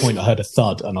was one point I heard a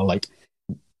thud, and I like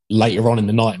later on in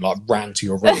the night, like ran to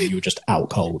your room, and you were just out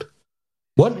cold.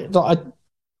 What? Like,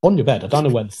 on your bed? I don't know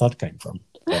where the thud came from.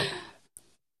 But.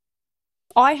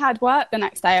 I had work the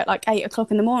next day at like 8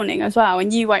 o'clock in the morning as well,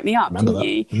 and you woke me up, didn't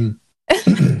you?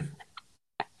 Mm.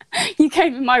 You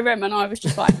came in my room, and I was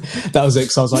just like, that was it.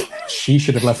 Because I was like, she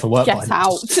should have left for work. Get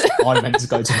out. I meant to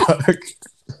go to work.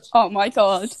 Oh my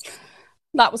God.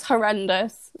 That was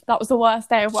horrendous. That was the worst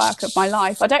day of work of my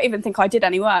life. I don't even think I did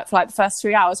any work for like the first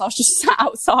 3 hours. I was just sat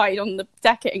outside on the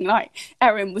decking, like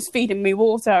Erin was feeding me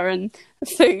water and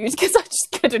food because I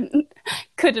just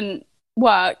couldn't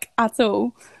work at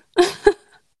all.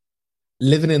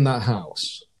 Living in that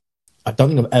house, I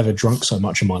don't think I've ever drunk so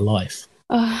much in my life.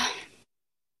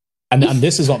 And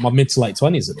this is like my mid to late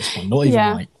 20s at this point, not even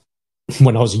like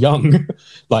when I was young,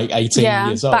 like 18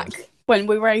 years old. Back when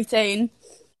we were 18.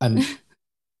 And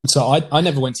so I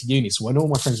never went to uni. So when all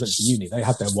my friends went to uni, they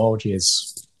had their wild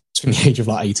years between the age of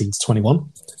like 18 to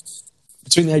 21.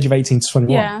 Between the age of 18 to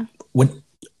 21, when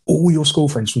all your school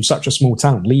friends from such a small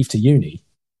town leave to uni,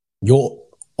 you're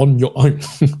on your own.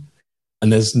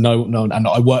 And there's no, and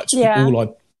I worked with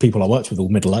people I worked with all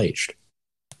middle-aged.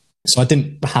 So I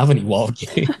didn't have any wild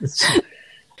years.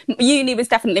 Uni was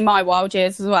definitely my wild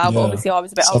years as well, but obviously I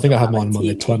was a bit older. I think I had mine in my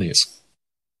mid-20s.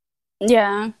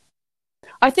 Yeah.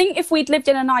 I think if we'd lived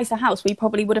in a nicer house, we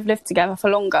probably would have lived together for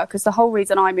longer, because the whole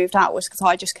reason I moved out was because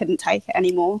I just couldn't take it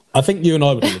anymore. I think you and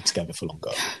I would have lived together for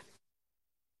longer.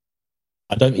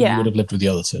 I don't think you would have lived with the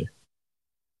other two.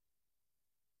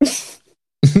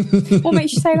 What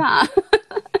makes you say that?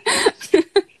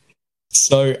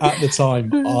 So at the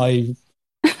time, I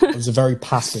was a very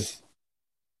pacifist,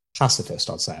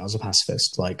 I'd say. I was a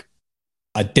pacifist. Like,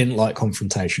 I didn't like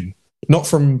confrontation. Not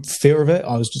from fear of it.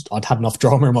 I'd had enough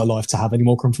drama in my life to have any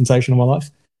more confrontation in my life.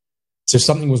 So if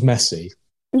something was messy,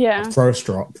 I'd throw a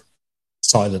strop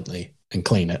silently and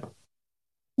clean it.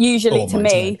 Usually to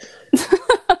me.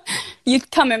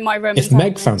 You'd come in my room. If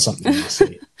Meg found something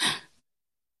messy,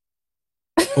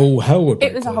 oh, hell would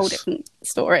break loose. It was a whole different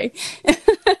story.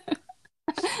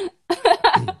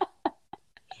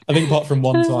 I think apart from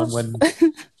one time when...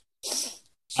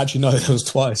 Actually, no, there was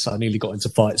twice I nearly got into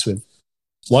fights with.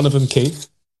 One of them, Keith.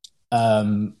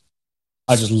 I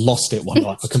just lost it one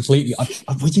night.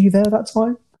 Were you there that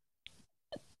time?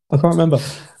 I can't remember.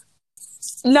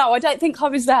 No, I don't think I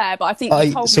was there, but I think you told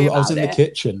me about it. So I was in the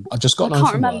kitchen. I just got home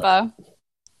from work. I can't remember.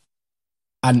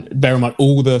 And bear in mind,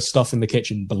 all the stuff in the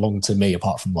kitchen belonged to me,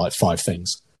 apart from like 5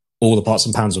 things. All the pots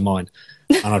and pans were mine.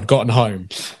 And I'd gotten home,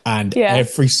 and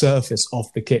every surface of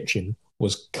the kitchen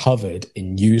was covered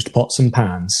in used pots and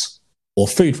pans or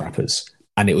food wrappers.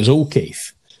 And it was all Keith.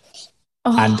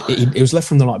 Oh. And it was left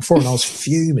from the night before, and I was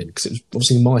fuming because it was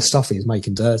obviously my stuff he was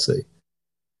making dirty.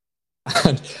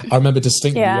 And I remember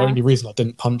distinctly the only reason I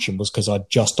didn't punch him was because I'd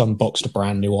just unboxed a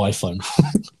brand new iPhone.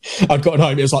 I'd gotten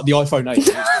home, it was like the iPhone 8. It was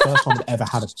the first time I'd ever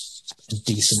had a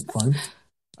decent phone.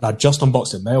 And I'd just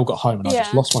unboxed it. They all got home, and I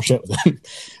just lost my shit with them.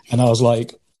 And I was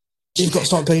like, you've got to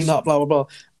start cleaning up, blah, blah, blah.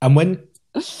 And when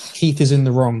Keith is in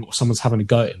the wrong or someone's having a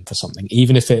go at him for something,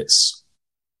 even if it's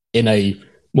in a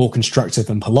more constructive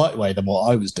and polite way than what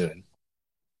I was doing,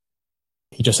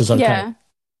 he just says, okay. Yeah.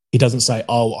 He doesn't say,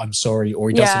 oh, I'm sorry, or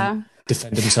he doesn't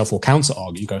defend himself or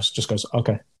counter-argue. He just goes,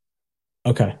 okay.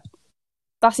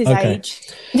 That's his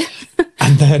age.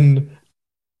 And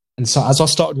so as I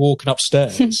started walking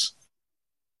upstairs,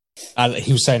 and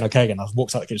he was saying okay again, I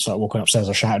walked out the kitchen, started walking upstairs,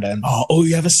 I shouted at him, oh, all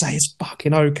you ever say is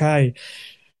fucking okay.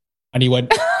 And he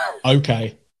went,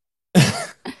 okay.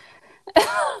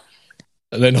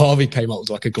 And then Harvey came up with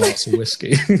like a glass of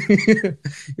whiskey.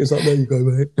 He was like, there you go,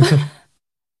 mate.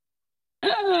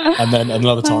 And then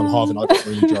another time, Harvey and I got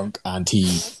really drunk, and he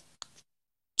just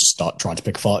started trying to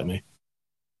pick a fight with me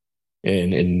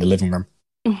in the living room.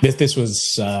 This was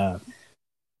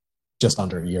just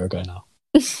under a year ago now.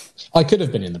 I could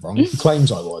have been in the wrong. He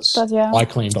claims I was. I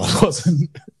claimed I wasn't.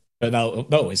 But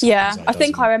that always happens, I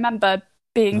think I remember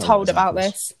being told about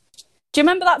this. Do you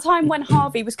remember that time when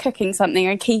Harvey was cooking something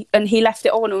and he left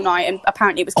it on all night, and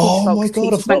apparently it was Keith's fault because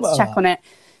Keith was meant to check on it,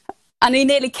 and he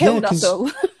nearly killed us all.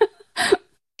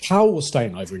 Cal was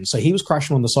staying over, and so he was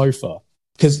crashing on the sofa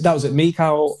because that was it. Me,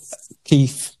 Cal,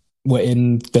 Keith were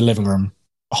in the living room.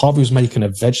 Harvey was making a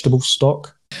vegetable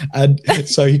stock, and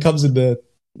so he comes in the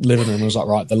living room and was like,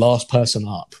 "Right, the last person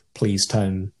up, please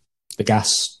turn the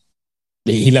gas."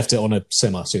 He left it on a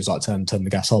simmer, so he was like, "Turn the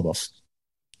gas hob off,"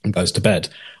 and goes to bed.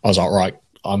 I was like, "Right,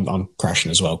 I'm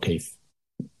crashing as well, Keith.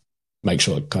 Make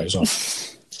sure it goes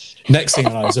off." Next thing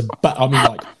I know, I'm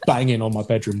like banging on my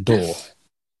bedroom door,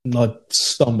 and I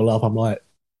stumble up. I'm like,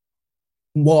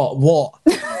 "What?"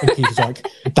 And Keith's like,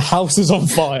 "The house is on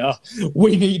fire.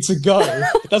 We need to go."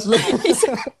 That's literally.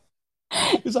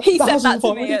 He said that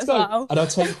to me as well. And I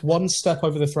take one step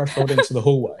over the threshold into the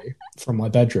hallway from my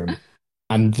bedroom,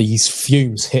 and these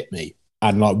fumes hit me,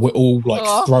 and like we're all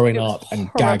like throwing up and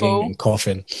gagging and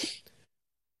coughing.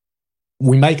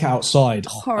 We make it outside.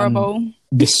 Horrible.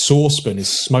 This saucepan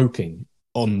is smoking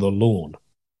on the lawn.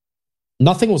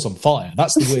 Nothing was on fire.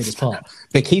 That's the weirdest part.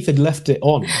 But Keith had left it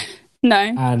on. No.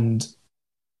 And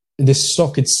this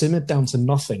stock had simmered down to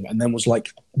nothing, and then was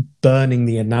like burning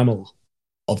the enamel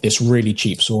of this really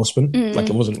cheap saucepan. Like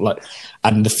it wasn't like,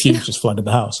 and the fumes just flooded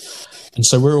the house. And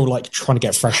so we're all like trying to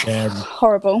get fresh air. And,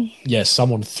 horrible. yeah,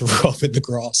 someone threw up in the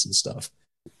grass and stuff.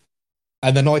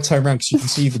 And then I turn around because you can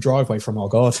see the driveway from our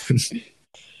garden.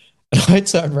 And I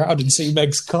turn around and see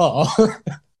Meg's car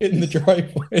in the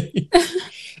driveway.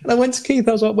 And I went to Keith.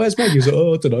 I was like, "Where's Meg?" He was like,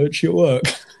 "Oh, I don't know. She at work."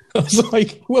 I was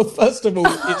like, "Well, first of all,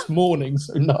 it's morning,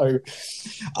 so no."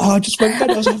 Oh, I just went to bed.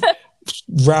 I was like,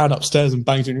 ran upstairs and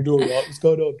banged on your door. Like, "What's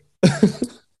going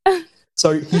on?"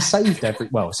 So he saved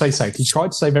saved. He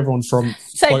tried to save everyone from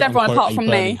saved everyone apart from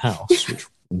me. House, which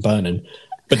was burning,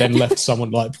 but then left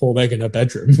someone like poor Meg in her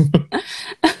bedroom.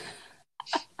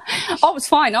 I was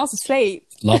fine. I was asleep.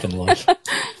 Loving life.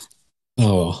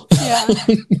 Oh, yeah.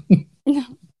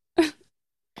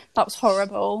 That was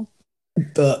horrible.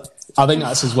 But I think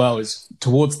that's as well is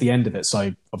towards the end of it.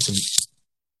 So obviously,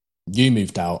 you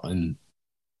moved out, and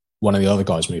one of the other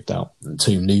guys moved out, and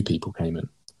 2 new people came in.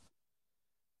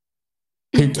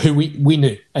 Who we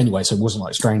knew anyway, so it wasn't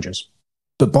like strangers.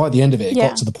 But by the end of it, it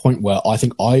got to the point where I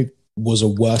think I was a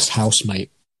worse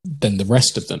housemate than the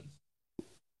rest of them,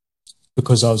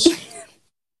 because I was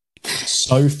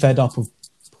so fed up of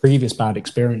previous bad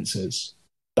experiences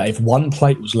that if one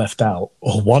plate was left out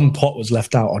or one pot was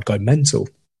left out, I'd go mental.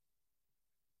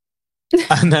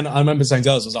 And then I remember saying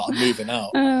to others, I was like, "I'm moving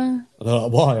out." And they're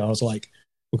like, "Why?" I was like,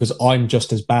 "Because I'm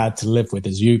just as bad to live with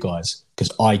as you guys,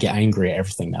 because I get angry at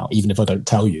everything now. Even if I don't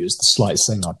tell you, it's the slightest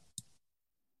thing, I'd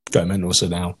go mental. So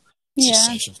now it's just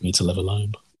safer for me to live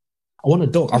alone." I want a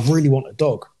dog. I really want a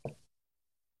dog.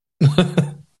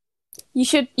 You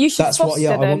should That's foster what.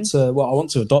 Yeah, them. I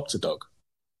want to adopt a dog.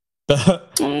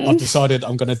 But I've decided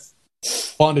I'm going to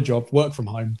find a job, work from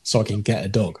home, so I can get a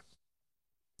dog.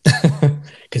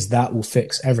 Because that will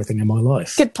fix everything in my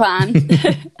life. Good plan.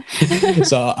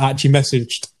 So I actually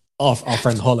messaged our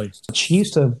friend Holly. She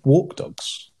used to walk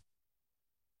dogs.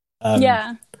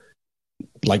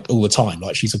 Like all the time.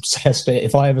 Like she's obsessed.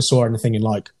 If I ever saw anything in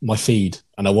like my feed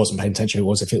and I wasn't paying attention,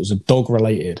 if it was a dog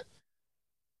related,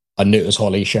 I knew it was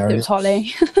Holly sharing. It was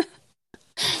Holly.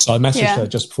 So I messaged her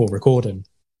just before recording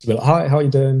to be like, "Hi, how are you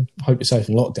doing? Hope you're safe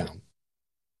in lockdown."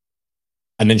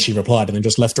 And then she replied and then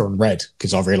just left her on red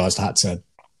because I realised I had to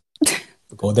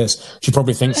record this. She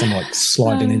probably thinks I'm like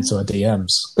sliding into her DMs.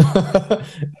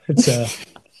 To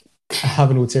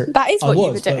have an ulterior... That is what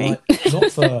you were doing. Like,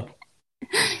 not for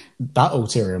that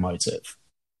ulterior motive,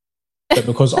 but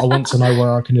because I want to know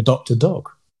where I can adopt a dog.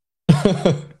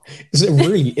 It's a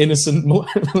really innocent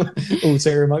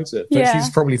ulterior motive. But she's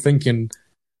probably thinking,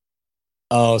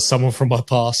 "Oh, someone from my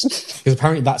past." Because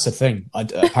apparently that's a thing.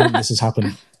 Apparently this has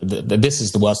happened. This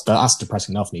is the worst. That's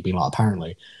depressing enough, me being like,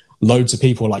 apparently loads of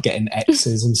people like getting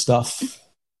exes and stuff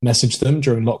message them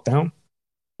during lockdown.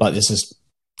 Like this is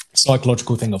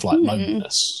psychological thing of like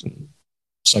loneliness.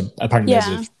 So apparently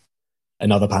there's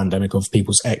another pandemic of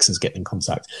people's exes getting in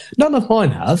contact. None of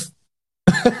mine have.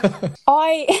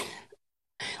 I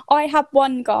had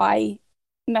one guy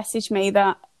message me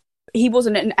that he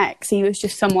wasn't an ex, he was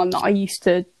just someone that I used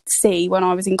to see when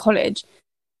I was in college.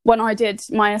 When I did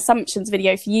my assumptions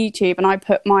video for YouTube and I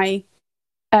put my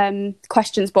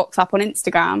questions box up on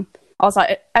Instagram, I was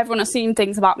like, everyone assumed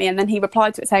things about me, and then he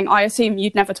replied to it saying, "I assume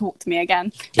you'd never talk to me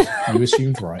again." You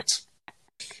assumed right.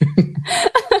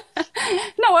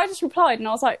 No, I just replied and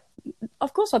I was like,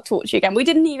 of course I'd talk to you again. We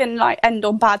didn't even like end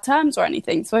on bad terms or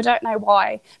anything, so I don't know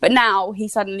why. But now he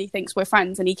suddenly thinks we're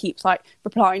friends and he keeps like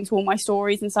replying to all my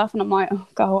stories and stuff, and I'm like, oh,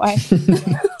 go away.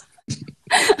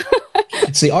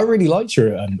 See, I really liked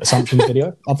your assumptions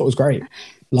video. I thought it was great.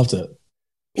 Loved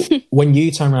it. When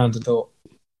you turned around and thought,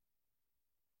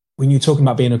 when you were talking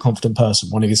about being a confident person,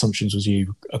 one of the assumptions was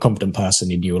you a confident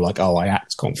person, and you were like, oh, I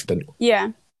act confident.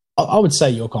 Yeah. I would say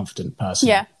you're a confident person.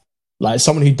 Yeah. Like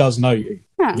someone who does know you.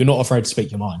 Yeah. You're not afraid to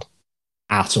speak your mind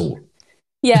at all.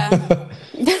 Yeah.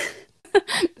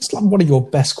 It's like one of your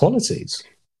best qualities.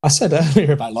 I said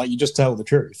earlier about like you just tell the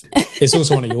truth. It's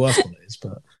also one of your worst qualities,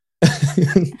 but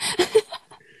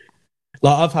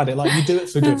like I've had it like you do it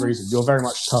for good reason. You're very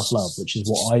much tough love, which is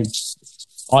what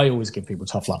I always give people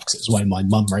tough love because it's the way my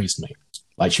mum raised me.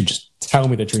 Like she'd just tell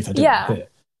me the truth. I didn't hear.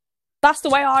 That's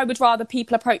the way I would rather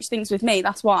people approach things with me.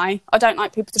 That's why I don't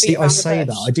like people to be. See, I say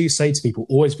that. I do say to people,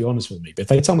 always be honest with me. But if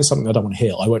they tell me something I don't want to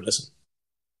hear, I won't listen.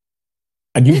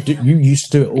 And you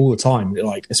used to do it all the time,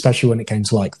 like especially when it came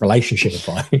to like relationship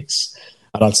advice.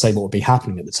 And I'd say what would be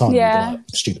happening at the time. Yeah. You'd be like,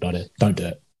 stupid idea. Don't do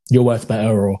it. You're worth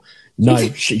better. Or no,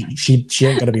 she ain't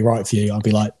going to be right for you. I'd be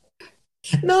like,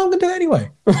 no, I'm going to do it anyway.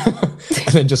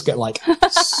 And then just get like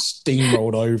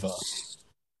steamrolled over.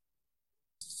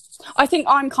 I think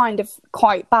I'm kind of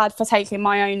quite bad for taking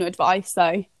my own advice,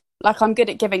 though. Like, I'm good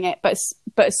at giving it, but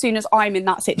as soon as I'm in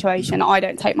that situation, I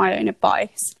don't take my own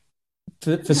advice.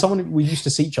 For someone, we used to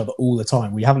see each other all the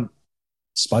time. We haven't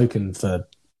spoken for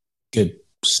good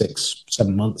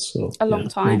 6-7 months. Or a long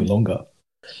time. Maybe longer.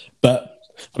 But,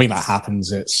 I mean, that happens.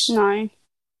 No.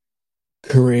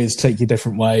 Careers take you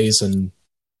different ways and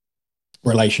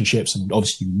relationships, and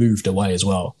obviously you moved away as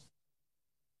well.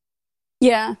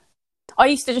 Yeah. I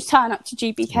used to just turn up to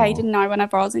GBK, didn't I,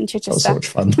 whenever I was in Chichester. That was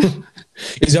so much fun.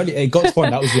 It got to the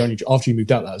point that was the only, after you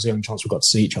moved out, that was the only chance we got to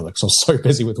see each other because I was so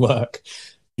busy with work.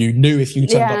 You knew if you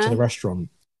turned up to the restaurant,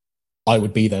 I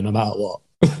would be there no matter what.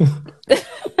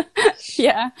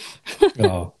 Yeah.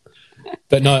 Oh.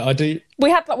 But no, I do.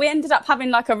 We ended up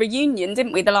having like a reunion,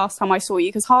 didn't we, the last time I saw you?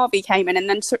 Because Harvey came in, and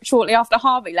then shortly after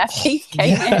Harvey left, Keith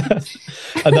came in.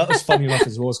 And that was funny enough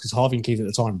as well, because Harvey and Keith at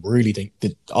the time really didn't.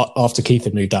 After Keith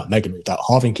had moved out, Megan moved out,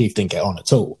 Harvey and Keith didn't get on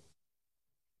at all.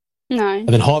 No. And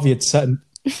then Harvey had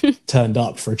turned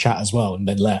up for a chat as well, and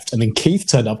then left. And then Keith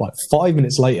turned up like 5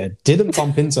 minutes later, didn't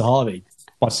bump into Harvey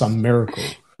by some miracle.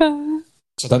 So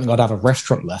I don't think I'd have a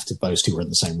restaurant left if those two were in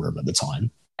the same room at the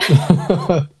time.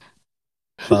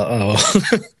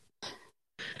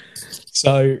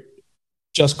 So,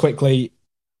 just quickly,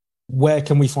 where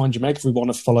can we find you, Meg, if we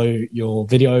want to follow your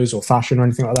videos or fashion or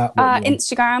anything like that?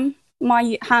 Instagram.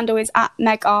 My handle is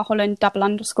 @MegRHolland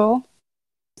 _.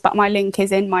 But my link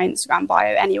is in my Instagram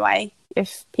bio anyway,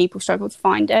 if people struggle to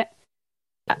find it.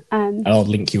 And I'll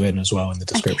link you in as well in the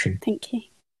description. Okay, thank you.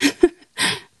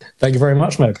 Thank you very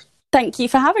much, Meg. Thank you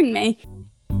for having me.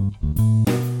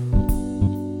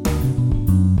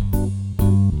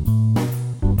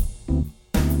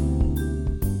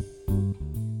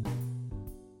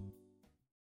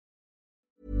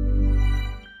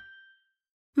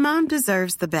 Mom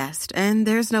deserves the best, and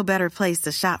there's no better place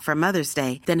to shop for Mother's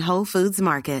Day than Whole Foods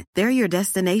Market. They're your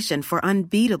destination for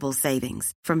unbeatable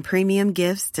savings, from premium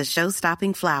gifts to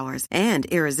show-stopping flowers and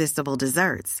irresistible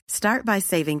desserts. Start by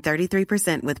saving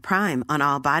 33% with Prime on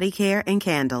all body care and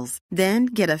candles. Then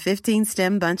get a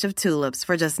 15-stem bunch of tulips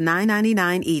for just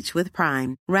 $9.99 each with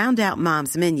Prime. Round out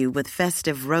Mom's menu with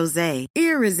festive rosé,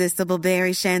 irresistible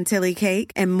berry chantilly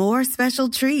cake, and more special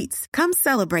treats. Come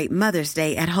celebrate Mother's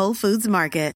Day at Whole Foods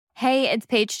Market. Hey, it's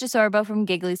Paige DeSorbo from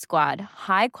Giggly Squad.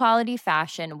 High quality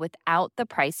fashion without the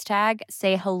price tag.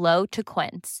 Say hello to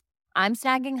Quince. I'm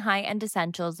snagging high-end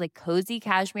essentials like cozy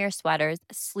cashmere sweaters,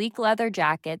 sleek leather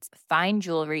jackets, fine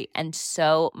jewelry, and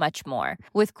so much more.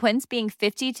 With Quince being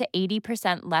 50 to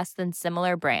 80% less than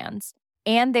similar brands.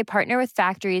 And they partner with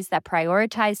factories that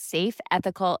prioritize safe,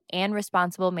 ethical, and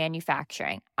responsible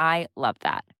manufacturing. I love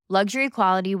that. Luxury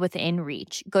quality within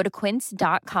reach. Go to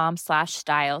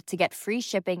quince.com/style to get free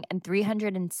shipping and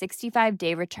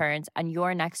 365-day returns on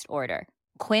your next order.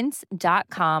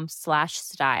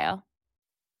 Quince.com/style.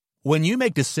 When you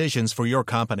make decisions for your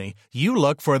company, you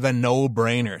look for the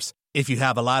no-brainers. If you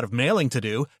have a lot of mailing to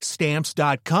do,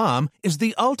 Stamps.com is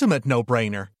the ultimate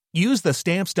no-brainer. Use the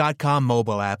Stamps.com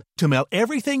mobile app to mail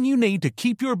everything you need to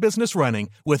keep your business running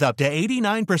with up to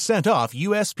 89% off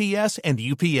USPS and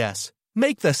UPS.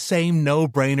 Make the same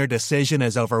no-brainer decision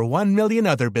as over 1 million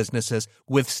other businesses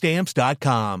with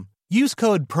Stamps.com. Use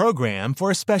code PROGRAM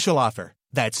for a special offer.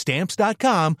 That's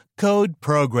Stamps.com, code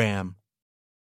PROGRAM.